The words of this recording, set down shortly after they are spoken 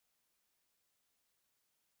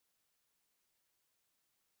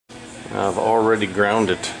I've already ground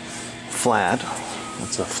it flat.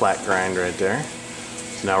 That's a flat grind right there.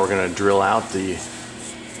 So now we're going to drill out the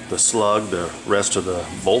slug, the rest of the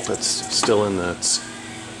bolt that's still in the...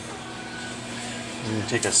 I'm going to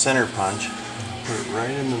take a center punch and put it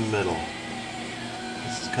right in the middle.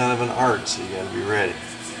 This is kind of an art, so you got to be ready.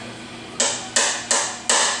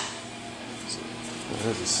 So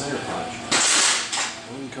there's a center punch.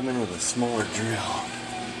 I'm going to come in with a smaller drill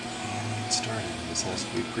and get started. This has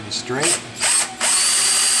to be pretty straight.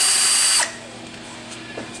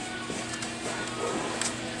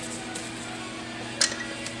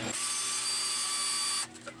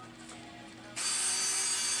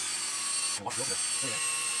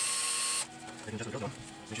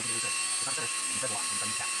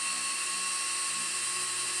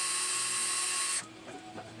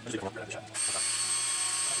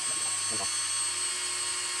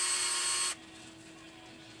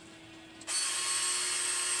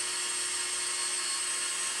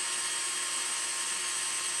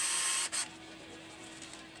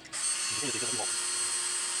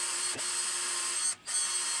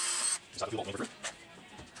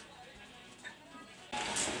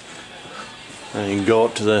 And you can go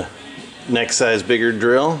up to the next size bigger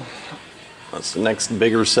drill. That's the next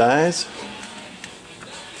bigger size.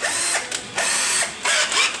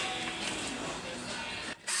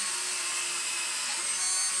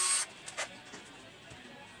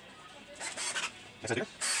 Every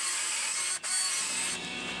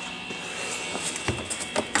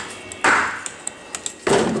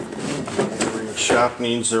shop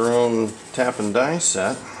needs their own tap and die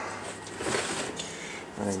set.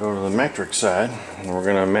 I'm going to go to the metric side, and we're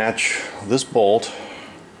going to match this bolt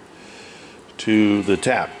to the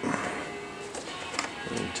tap.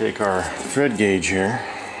 We take our thread gauge here,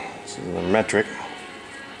 this is the metric,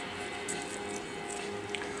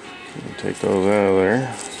 and take those out of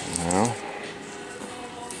there. Now,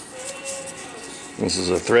 this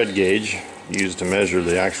is a thread gauge used to measure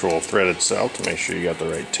the actual thread itself to make sure you got the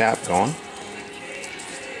right tap going.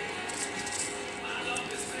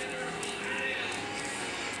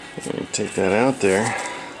 Take that out there.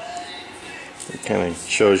 It kind of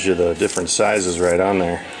shows you the different sizes right on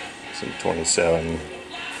there. Some 27,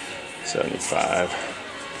 75.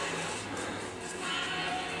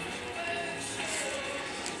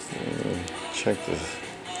 And check the...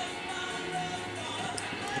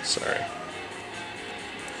 Sorry.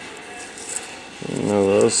 No,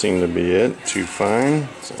 those seem to be it. Too fine.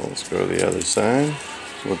 So let's go to the other side.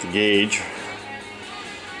 With the gauge.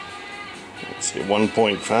 Let's see,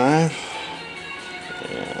 1.5,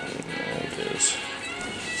 and that is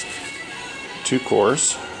too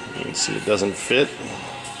coarse. You can see it doesn't fit.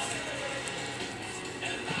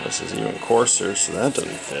 This is even coarser, so that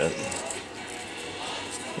doesn't fit.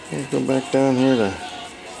 Let's go back down here to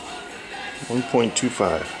 1.25.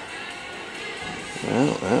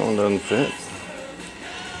 Well, that one doesn't fit.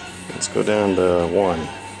 Let's go down to 1.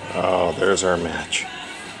 Oh, there's our match.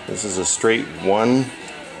 This is a straight 1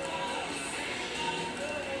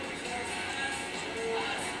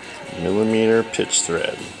 millimeter pitch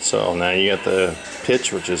thread. So now you got the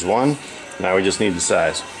pitch, which is 1. Now we just need the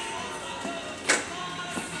size.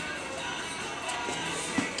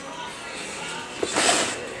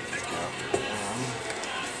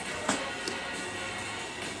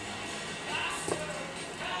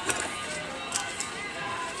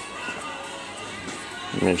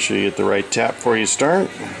 Make sure you get the right tap before you start.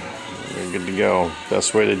 You're good to go.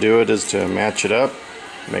 Best way to do it is to match it up.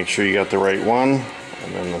 Make sure you got the right one.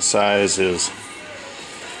 And then the size is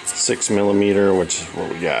 6 millimeter, which is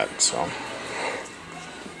what we got. So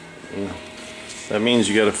that means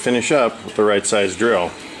you got to finish up with the right size drill.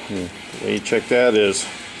 The way you check that is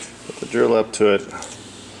put the drill up to it.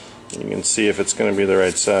 You can see if it's going to be the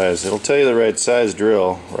right size. It'll tell you the right size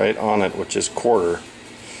drill right on it, which is 1/4.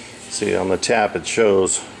 See, on the tap it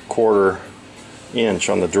shows 1/4 inch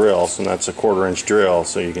on the drill, so that's a 1/4 inch drill.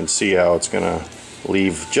 So you can see how it's going to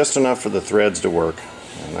leave just enough for the threads to work,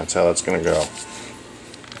 and that's how that's going to go.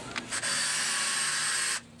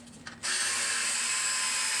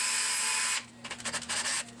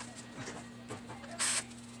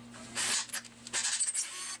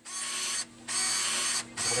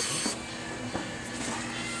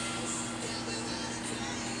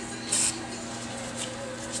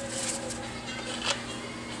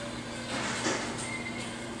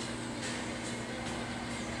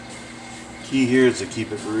 Key here is to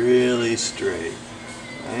keep it really straight,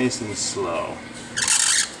 nice and slow.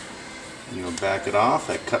 And you'll back it off,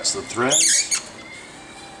 that cuts the threads.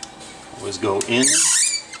 Always go in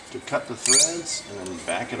to cut the threads and then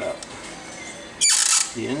back it up.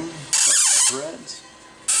 In, cut the threads,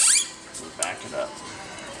 and back it up.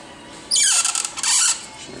 Make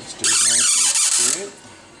sure it stays nice and straight.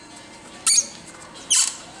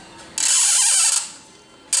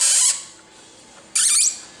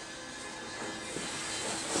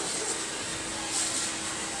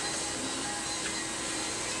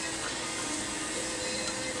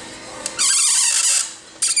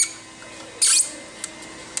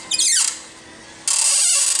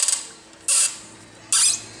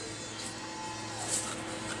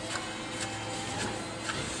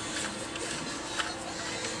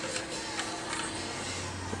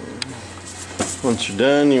 Once you're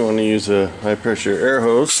done, you want to use a high pressure air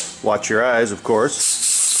hose. Watch your eyes, of course.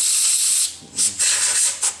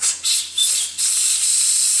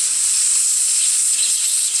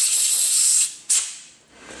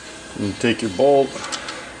 And take your bolt,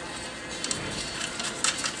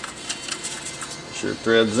 push your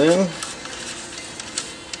threads in,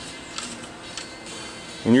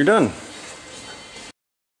 and you're done.